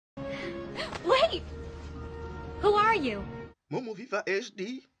Who are you? Fifa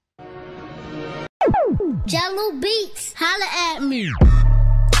HD. Jello Beats, holla at me.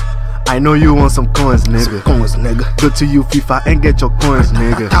 I know you want some coins, nigga. Go to you FIFA and get your coins,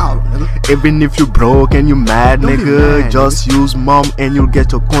 nigga. Even if you broke and you mad, nigga, just use mom and you'll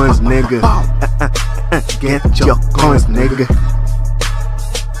get your coins, nigga. Get your coins, nigga.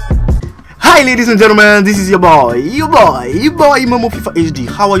 Hi ladies and gentlemen, this is your boy Momo Fifa HD.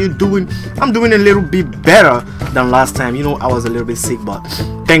 How are you doing? I'm doing a little bit better than last time. You know, I was a little bit sick, but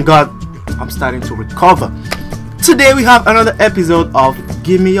thank God I'm starting to recover. Today we have another episode of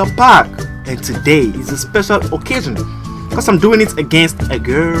Give Me Your Pack, and today is a special occasion because I'm doing it against a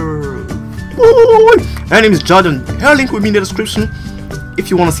girl. Her name is Jordan. Her link will be in the description if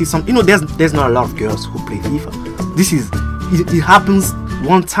you want to see some. You know, there's not a lot of girls who play FIFA. It happens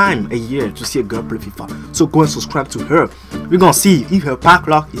one time a year to see a girl play FIFA, so go and subscribe to her. We're gonna see if her pack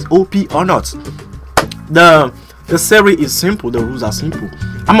lock is OP or not. The series is simple, the rules are simple.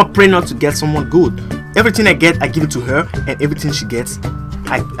 I'ma pray not to get someone good. Everything I get, I give it to her, and everything she gets,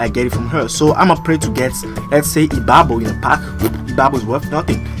 I get it from her. So I'ma pray to get, let's say, Ibabo in a pack. Ibabo is worth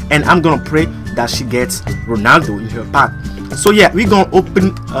nothing, and I'm gonna pray that she gets Ronaldo in her pack. So yeah, we're gonna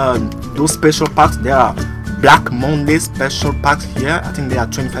open those special packs. There are Black Monday special packs here. I think there are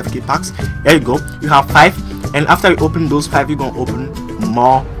 25k packs. There you go. You have 5, and after you open those 5, you're gonna open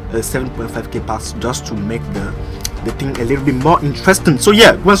more 7.5k packs just to make the thing a little bit more interesting. So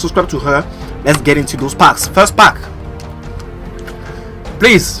yeah, go and subscribe to her. Let's get into those packs. First pack.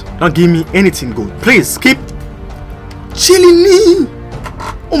 Please don't give me anything good. Please skip Chilini.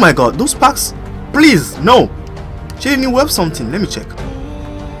 Oh my god, those packs. Please no. Chilini worth something. Let me check.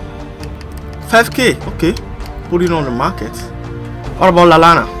 5k. Okay, put it on the market. What about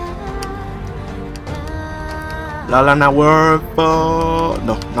Lalana? Lalana worth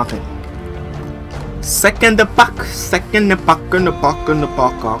no, nothing. Second pack.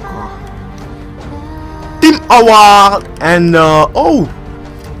 Team award, and oh,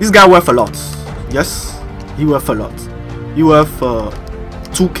 this guy worth a lot. Yes, he worth a lot. He worth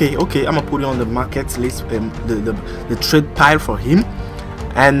 2k. Okay, I'm gonna put it on the market list, the trade pile for him,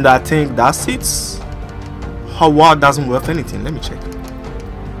 and I think that's it. Howard doesn't worth anything. Let me check.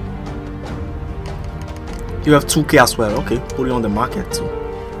 You have 2k as well. Okay, put it on the market too.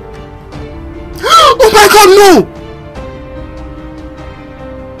 Oh my god, no!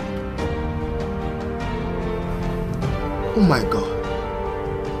 Oh my god.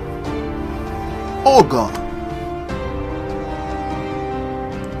 Oh god.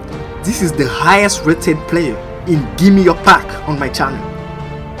 This is the highest rated player in Give Me Your Pack on my channel.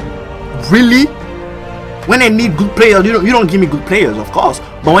 Really? When I need good players, you don't give me good players, of course.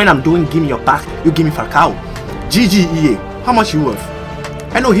 But when I'm doing Give Me Your Pack, you give me Falcao. GGEA. How much you worth?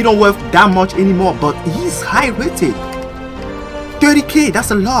 I know he don't worth that much anymore, but he's high rated. 30k,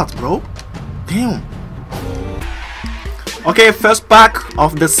 that's a lot, bro. Damn. Okay, first pack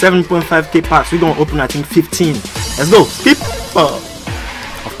of the 7.5k packs. We're gonna open, I think, 15. Let's go. Skip.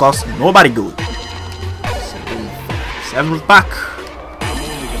 Of course, nobody good. 7 pack.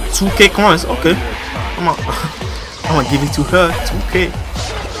 2k coins. Okay. Come on. I'm gonna give it to her. 2k.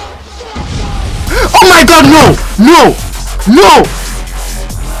 Oh my god, no!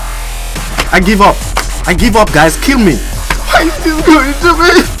 I give up. I give up, guys. Kill me. Why is this going to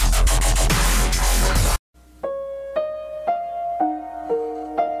me?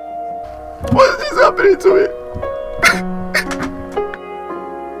 What is happening to me?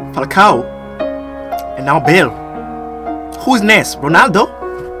 Falcao. And now Bale. Who's next? Ronaldo?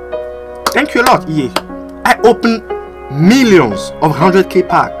 Thank you a lot, EA. I opened millions of 100k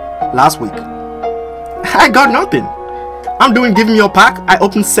pack last week. I got nothing. I'm doing Give Me Your Pack. I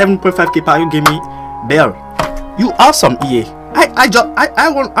opened 7.5k pack. You gave me Bale. You awesome, EA. I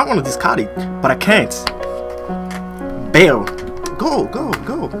want to discard it, but I can't. Bale. Go.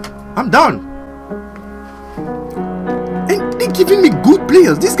 I'm done. And they're giving me good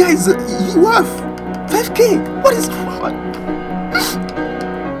players. This guy is he worth 5k. What is wrong?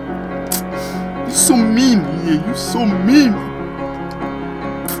 You're so mean, EA. You're so mean.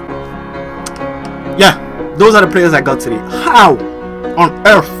 Yeah. Those are the players I got today. How on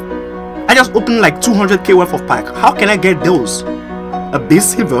earth? I just opened like 200k worth of pack. How can I get those? A base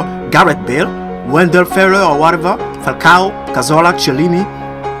silver, Gareth Bale, Wendell Ferrer or whatever, Falcao, Cazorla, Cellini.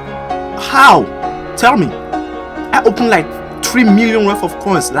 How? Tell me. I opened like 3 million worth of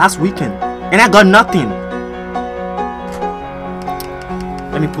coins last weekend and I got nothing.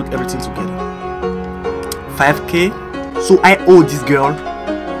 Let me put everything together. 5k. So I owe this girl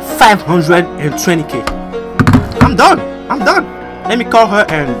 520k. I'm done. Let me call her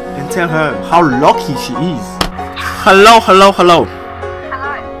and tell her how lucky she is. Hello. Hello.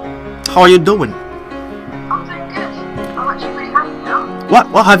 How are you doing? I'm doing good. I'm actually really happy now.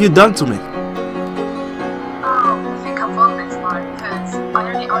 What have you done to me? Oh, I think I've won this time because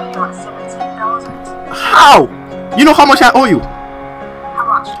I only owe you like 17,000. How? You know how much I owe you? How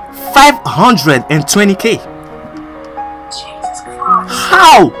much? 520k. Jesus Christ.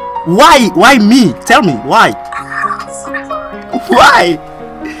 How? Why me? Tell me why. I'm so sorry. Why?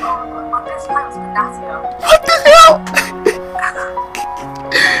 Oh, my best friend's been nastier. What the hell?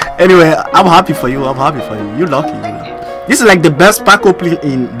 Anyway, I'm happy for you. You're lucky. This is like the best Paco play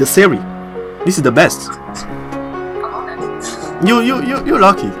in the series. This is the best. I'm honest. You're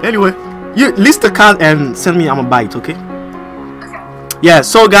lucky. Anyway, you list the card and send me. I'm a bite, okay? Okay. Yeah.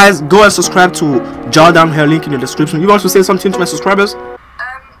 So guys, go and subscribe to Jordan. Her link in the description. You want to say something to my subscribers?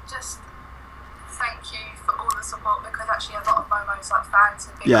 Just thank you for all the support because actually a lot of Momo's like fans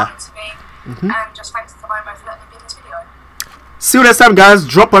have been Yeah. coming to me, and just thanks to Momo for letting me be in this video. See you next time, guys.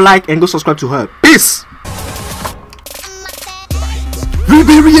 Drop a like and go subscribe to her. Peace.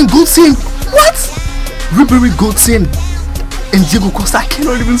 Ribery and Goldstein. What? Ribery, Goldstein, and Diego Costa. I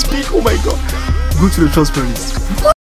cannot even speak. Oh my god. Go to the transfer list.